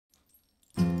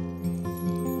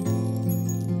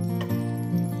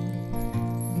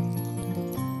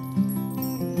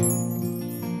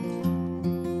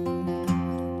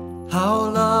How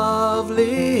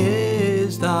lovely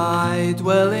is thy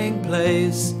dwelling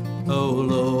place, O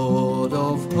Lord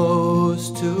of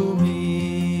hosts, to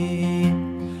me.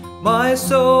 My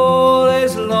soul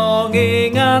is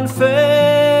longing and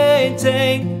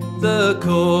fainting the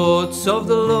courts of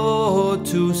the Lord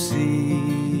to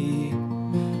see.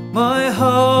 My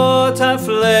heart and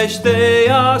flesh, they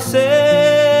are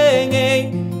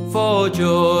singing for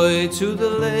joy to the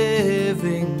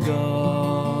living God.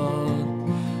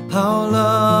 How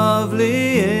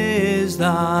lovely is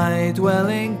thy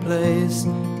dwelling place,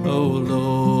 O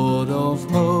Lord of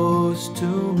hosts,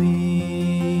 to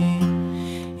me.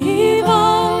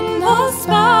 Even the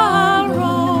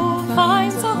sparrow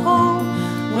finds a home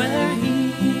where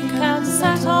he can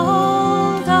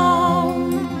settle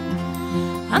down,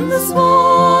 and the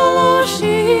swallow,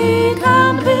 she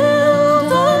can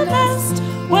build a nest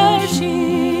where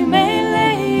she may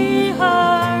lay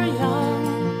her young.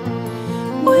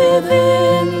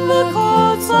 Within the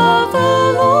courts of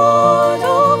the Lord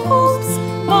of hosts,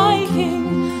 my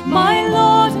King, my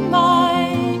Lord, and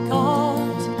my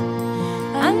God.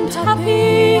 And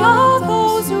happy are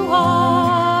those who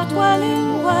are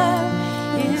dwelling where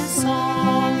His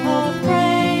song of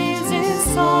praise is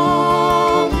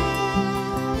sung.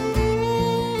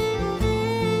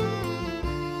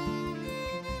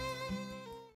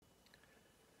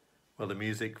 Well, the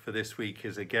music for this week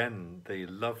is again the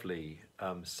lovely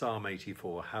Psalm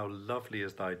 84, How Lovely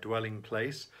is Thy Dwelling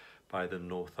Place, by the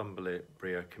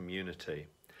Northumbria community.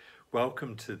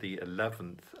 Welcome to the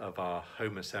 11th of our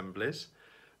home assemblies,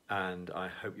 and I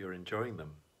hope you're enjoying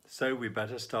them. So we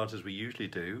better start as we usually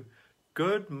do.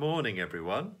 Good morning,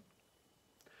 everyone.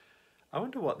 I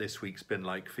wonder what this week's been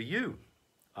like for you.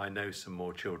 I know some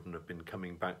more children have been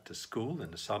coming back to school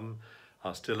and some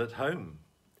are still at home.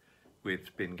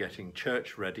 We've been getting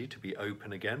church ready to be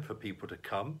open again for people to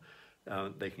come.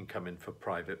 They can come in for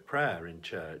private prayer in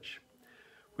church.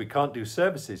 We can't do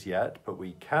services yet, but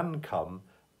we can come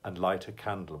and light a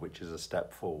candle, which is a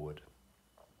step forward.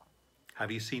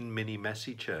 Have you seen Mini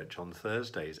Messy Church on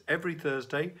Thursdays? Every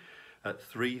Thursday at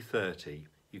 3:30,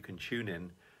 you can tune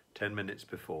in 10 minutes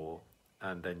before,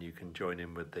 and then you can join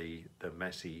in with the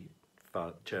messy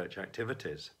church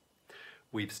activities.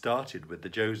 We've started with the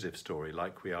Joseph story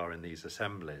like we are in these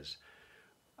assemblies,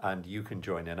 and you can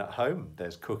join in at home.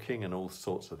 There's cooking and all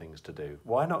sorts of things to do.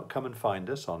 Why not come and find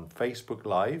us on Facebook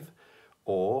Live,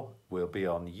 or we'll be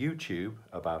on YouTube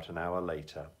about an hour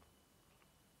later.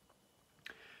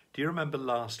 Do you remember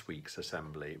last week's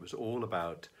assembly? It was all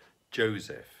about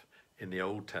Joseph in the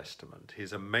Old Testament,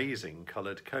 his amazing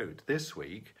coloured coat. This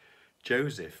week,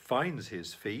 Joseph finds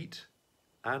his feet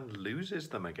and loses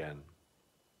them again.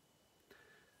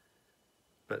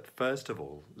 But first of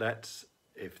all, let's,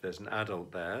 if there's an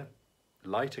adult there,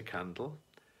 light a candle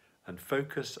and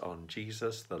focus on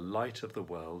Jesus, the light of the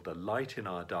world, the light in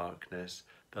our darkness,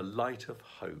 the light of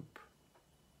hope.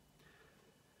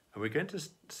 And we're going to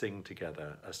sing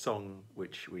together a song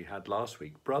which we had last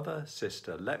week. Brother,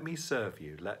 sister, let me serve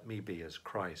you, let me be as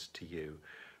Christ to you.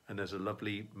 And there's a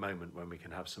lovely moment when we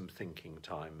can have some thinking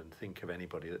time and think of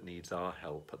anybody that needs our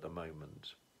help at the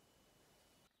moment.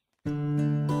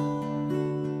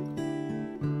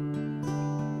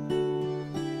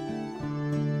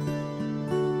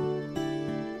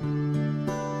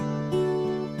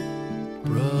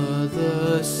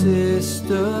 Brother,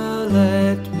 sister,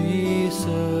 let me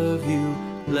serve you,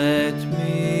 let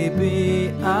me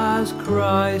be as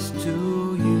Christ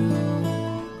to you.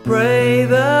 Pray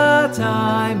that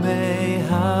I may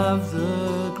have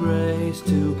the grace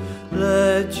to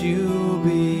let you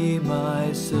be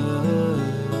my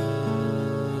servant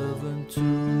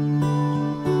too.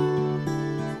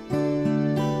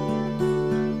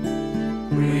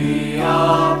 We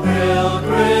are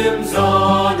pilgrims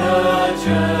on a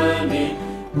journey,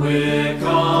 we're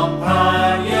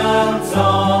companions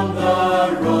on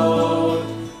the road.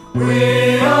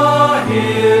 We are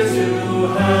here to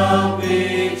help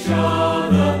each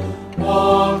other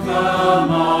walk the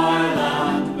mile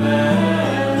and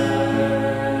bear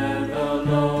the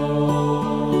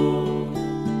load.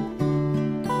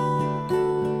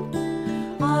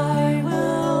 I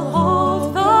will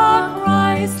hold the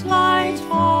Christ light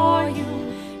for you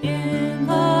in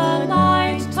the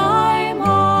night time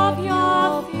of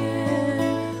your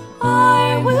fear.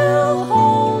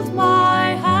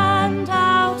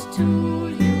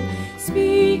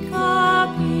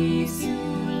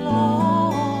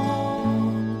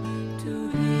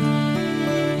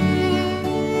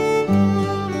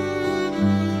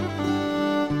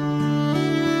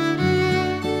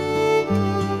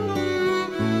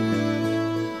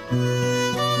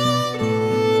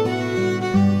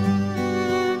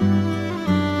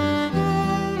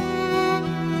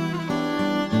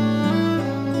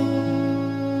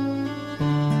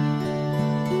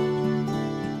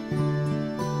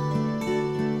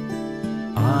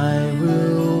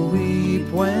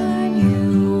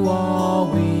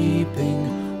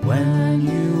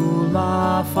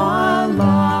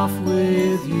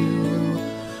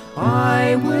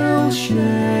 I will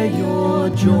share your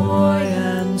joy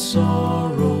and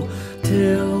sorrow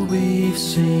till we've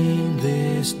seen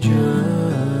this journey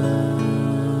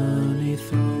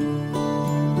through.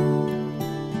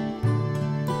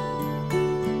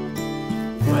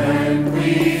 When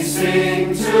we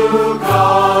sing to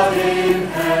God in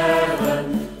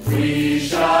heaven, we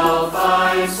shall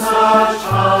find such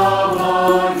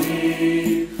harmony.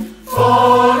 For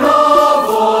of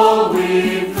all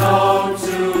we've known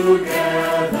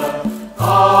together,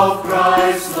 of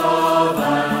Christ's love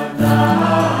and agony.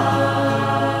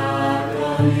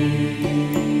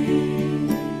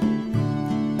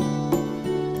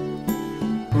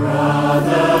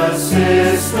 Brother,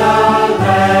 sister,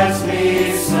 let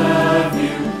me serve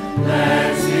you.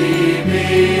 Let me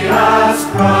be as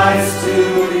Christ to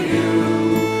you.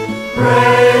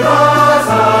 Pray that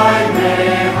I may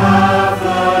have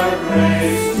the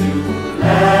grace to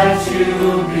let you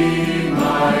be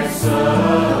my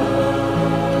servant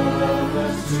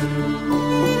too.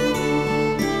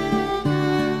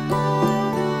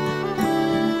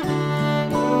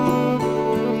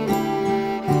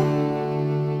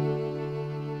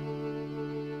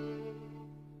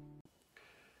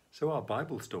 So our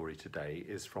Bible story today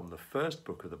is from the first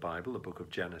book of the Bible, the book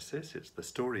of Genesis. It's the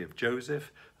story of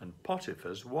Joseph and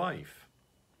Potiphar's wife.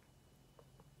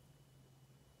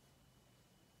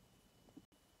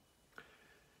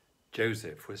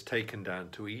 Joseph was taken down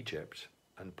to Egypt,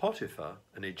 and Potiphar,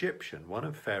 an Egyptian, one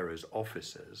of Pharaoh's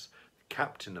officers,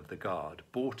 captain of the guard,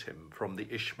 bought him from the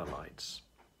Ishmaelites.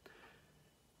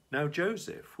 Now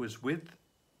Joseph was with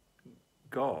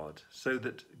God, so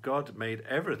that God made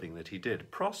everything that he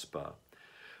did prosper,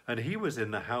 and he was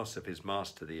in the house of his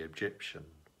master the Egyptian.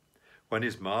 When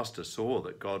his master saw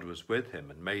that God was with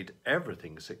him and made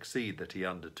everything succeed that he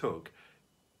undertook,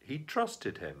 he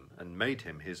trusted him and made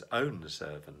him his own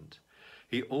servant.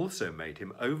 He also made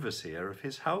him overseer of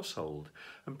his household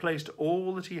and placed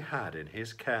all that he had in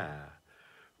his care.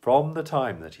 From the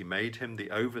time that he made him the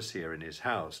overseer in his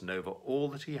house and over all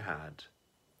that he had,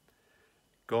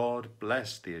 God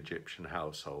blessed the Egyptian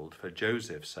household for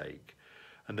Joseph's sake,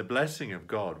 and the blessing of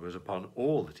God was upon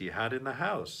all that he had in the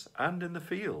house and in the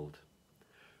field.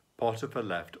 Potiphar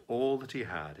left all that he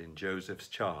had in Joseph's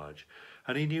charge,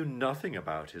 and he knew nothing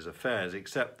about his affairs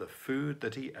except the food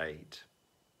that he ate.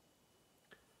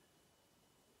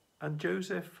 And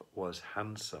Joseph was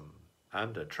handsome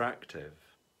and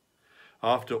attractive.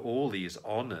 After all these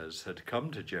honours had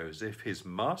come to Joseph, his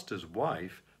master's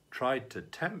wife tried to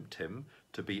tempt him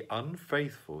to be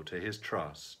unfaithful to his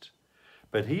trust.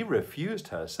 But he refused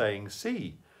her, saying,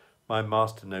 "See, my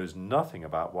master knows nothing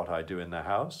about what I do in the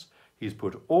house. He's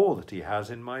put all that he has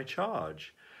in my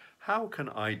charge. How can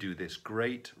I do this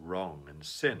great wrong and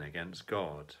sin against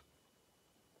God?"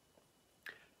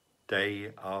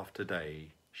 Day after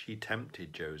day she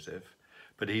tempted Joseph,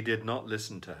 but he did not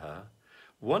listen to her.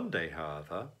 One day,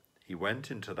 however, he went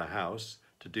into the house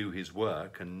to do his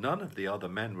work, and none of the other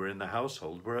men were in the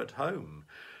household were at home.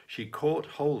 She caught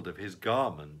hold of his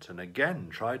garment and again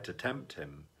tried to tempt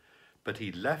him, but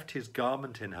he left his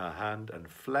garment in her hand and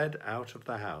fled out of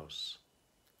the house.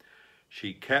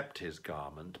 She kept his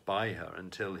garment by her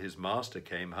until his master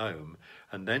came home,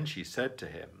 and then she said to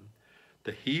him,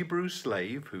 "The Hebrew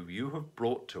slave whom you have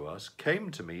brought to us came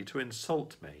to me to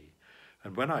insult me,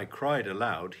 and when I cried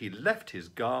aloud, he left his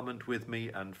garment with me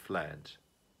and fled."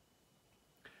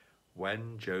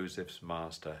 When Joseph's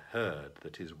master heard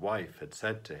that his wife had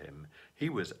said to him, he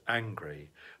was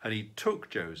angry, and he took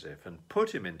Joseph and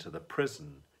put him into the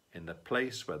prison in the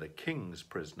place where the king's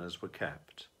prisoners were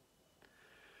kept.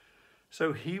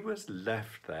 So he was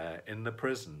left there in the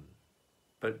prison,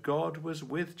 but God was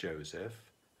with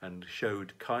Joseph and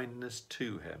showed kindness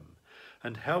to him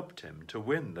and helped him to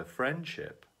win the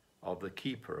friendship of the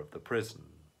keeper of the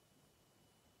prison.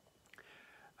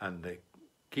 And the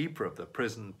keeper of the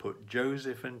prison put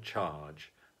Joseph in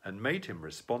charge and made him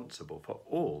responsible for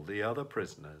all the other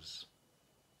prisoners.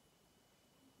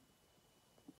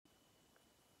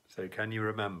 So can you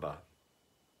remember?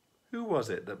 Who was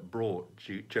it that brought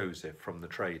Joseph from the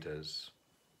traders?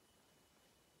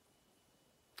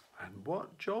 And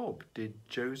what job did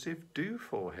Joseph do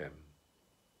for him?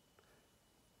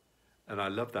 And I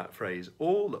love that phrase,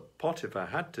 all that Potiphar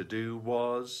had to do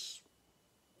was,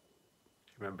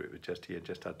 remember it was just he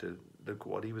just had to look at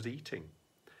what he was eating.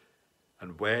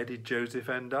 And where did Joseph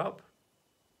end up?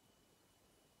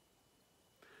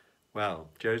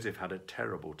 Well, Joseph had a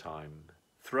terrible time.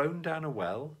 Thrown down a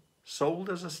well, sold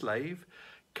as a slave,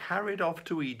 carried off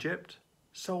to Egypt,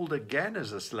 sold again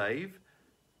as a slave,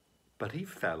 but he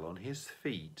fell on his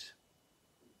feet.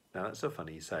 Now that's a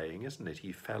funny saying, isn't it?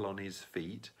 He fell on his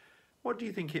feet. What do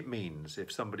you think it means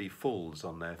if somebody falls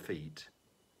on their feet?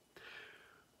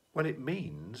 Well, it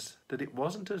means that it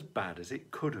wasn't as bad as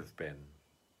it could have been.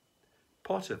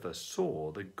 Potiphar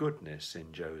saw the goodness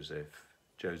in Joseph.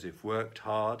 Joseph worked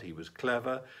hard, he was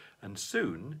clever, and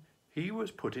soon he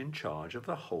was put in charge of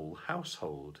the whole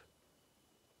household.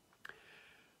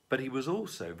 But he was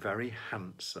also very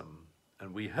handsome,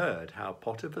 and we heard how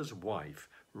Potiphar's wife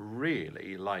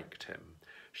really liked him.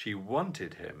 She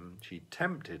wanted him, she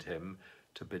tempted him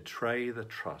to betray the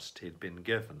trust he'd been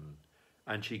given,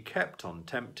 and she kept on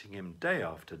tempting him day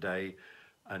after day,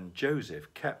 and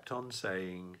Joseph kept on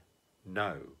saying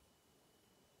no.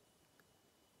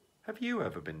 Have you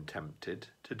ever been tempted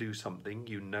to do something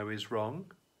you know is wrong?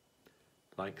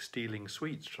 Like stealing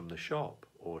sweets from the shop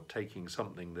or taking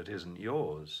something that isn't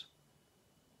yours?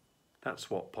 That's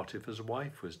what Potiphar's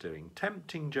wife was doing,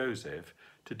 tempting Joseph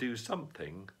to do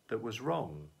something that was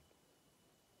wrong.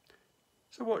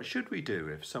 So what should we do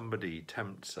if somebody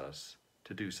tempts us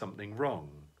to do something wrong?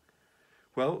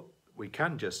 Well, we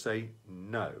can just say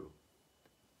no.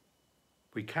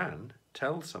 We can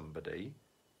tell somebody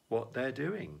what they're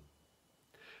doing.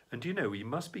 And you know, we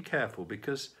must be careful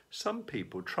because some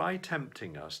people try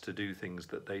tempting us to do things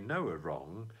that they know are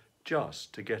wrong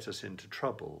just to get us into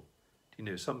trouble. You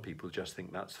know, some people just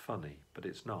think that's funny, but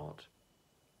it's not.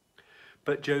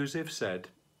 But Joseph said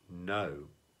no.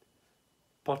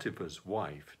 Potiphar's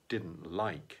wife didn't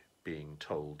like being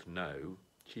told no.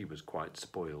 She was quite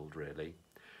spoiled, really.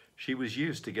 She was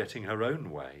used to getting her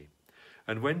own way.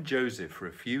 And when Joseph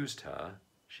refused her,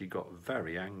 she got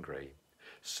very angry.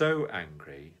 So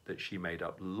angry that she made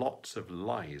up lots of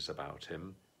lies about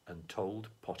him and told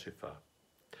Potiphar.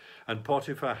 And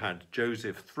Potiphar had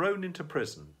Joseph thrown into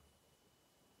prison.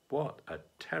 What a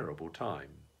terrible time.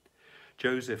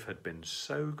 Joseph had been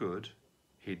so good,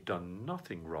 he'd done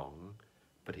nothing wrong,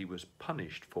 but he was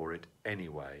punished for it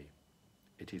anyway.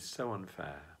 It is so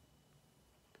unfair.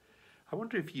 I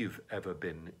wonder if you've ever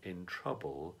been in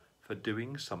trouble for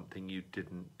doing something you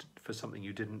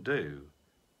didn't do.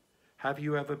 Have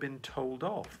you ever been told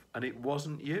off and it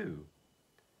wasn't you?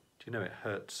 Do you know, it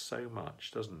hurts so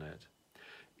much, doesn't it?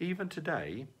 Even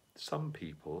today, some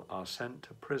people are sent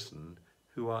to prison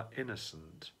who are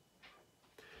innocent.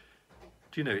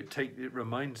 Do you know, it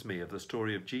reminds me of the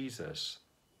story of Jesus.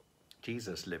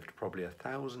 Jesus lived probably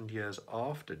 1,000 years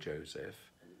after Joseph,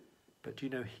 but do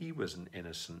you know, he was an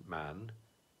innocent man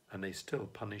and they still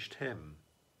punished him.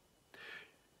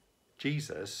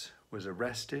 Jesus was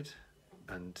arrested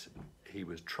and he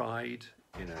was tried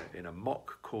in a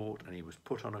mock court and he was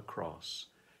put on a cross.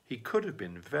 He could have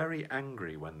been very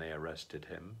angry when they arrested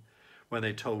him, when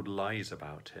they told lies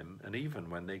about him, and even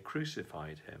when they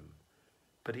crucified him.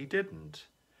 But he didn't.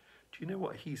 Do you know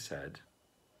what he said?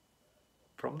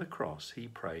 From the cross he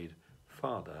prayed,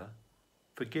 "Father,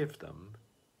 forgive them.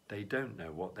 They don't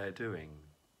know what they're doing."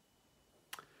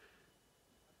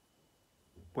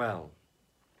 Well,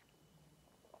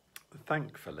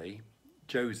 thankfully,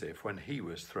 Joseph, when he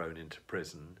was thrown into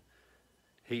prison,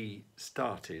 he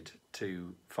started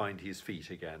to find his feet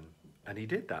again, and he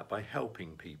did that by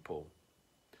helping people.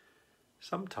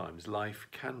 Sometimes life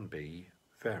can be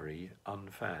very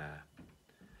unfair,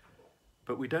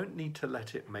 but we don't need to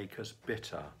let it make us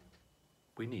bitter.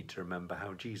 We need to remember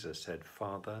how Jesus said,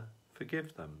 "Father,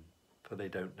 forgive them, for they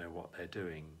don't know what they're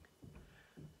doing."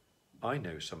 I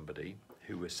know somebody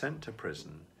who was sent to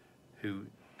prison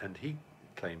and he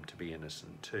claimed to be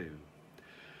innocent too.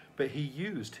 But he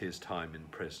used his time in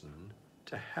prison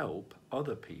to help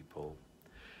other people.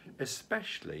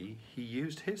 Especially, he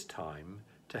used his time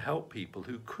to help people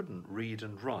who couldn't read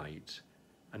and write,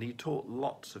 and he taught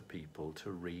lots of people to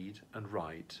read and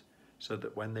write so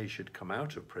that when they should come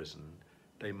out of prison,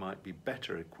 they might be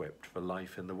better equipped for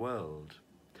life in the world.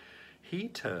 He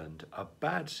turned a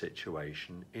bad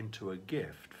situation into a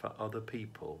gift for other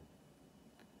people.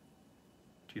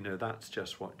 Do you know, that's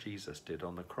just what Jesus did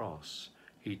on the cross.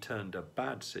 He turned a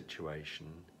bad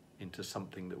situation into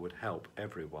something that would help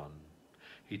everyone.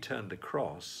 He turned the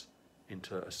cross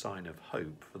into a sign of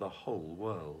hope for the whole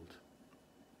world.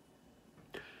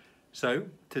 So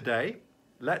today,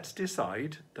 let's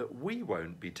decide that we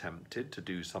won't be tempted to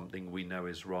do something we know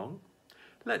is wrong.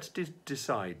 Let's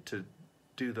decide to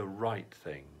do the right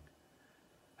thing.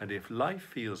 And if life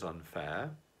feels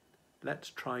unfair, let's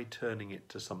try turning it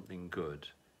to something good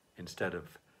instead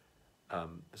of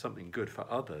something good for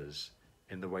others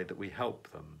in the way that we help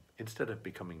them, instead of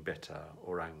becoming bitter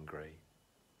or angry.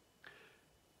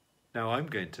 Now I'm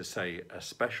going to say a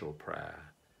special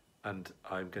prayer, and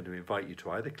I'm going to invite you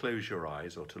to either close your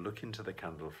eyes or to look into the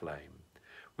candle flame.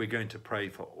 We're going to pray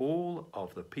for all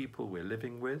of the people we're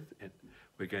living with.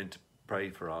 We're going to pray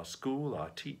for our school, our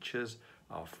teachers,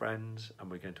 our friends,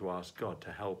 and we're going to ask God to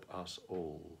help us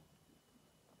all.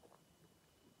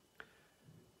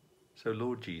 So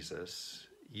Lord Jesus,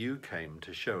 you came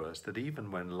to show us that even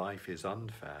when life is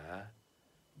unfair,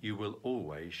 you will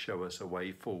always show us a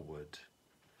way forward.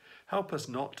 Help us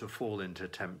not to fall into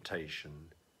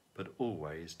temptation, but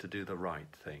always to do the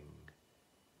right thing.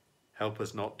 Help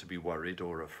us not to be worried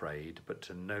or afraid, but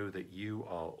to know that you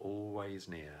are always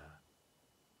near.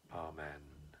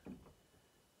 Amen.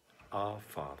 Our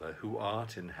Father, who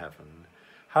art in heaven,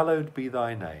 hallowed be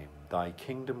thy name. Thy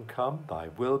kingdom come, thy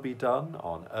will be done,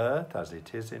 on earth as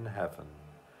it is in heaven.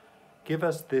 Give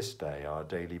us this day our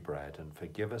daily bread, and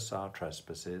forgive us our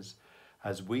trespasses,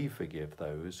 as we forgive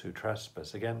those who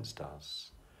trespass against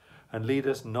us. And lead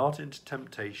us not into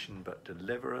temptation, but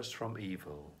deliver us from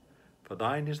evil. For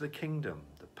thine is the kingdom,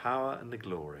 the power, and the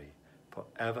glory, for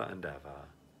ever and ever.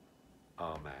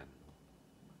 Amen.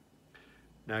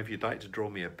 Now, if you'd like to draw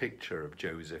me a picture of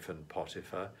Joseph and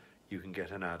Potiphar, you can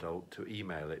get an adult to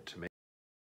email it to me.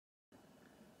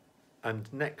 And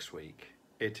next week,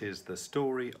 it is the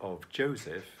story of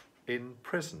Joseph in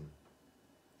prison.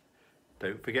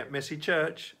 Don't forget Messy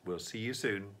Church. We'll see you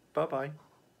soon. Bye-bye.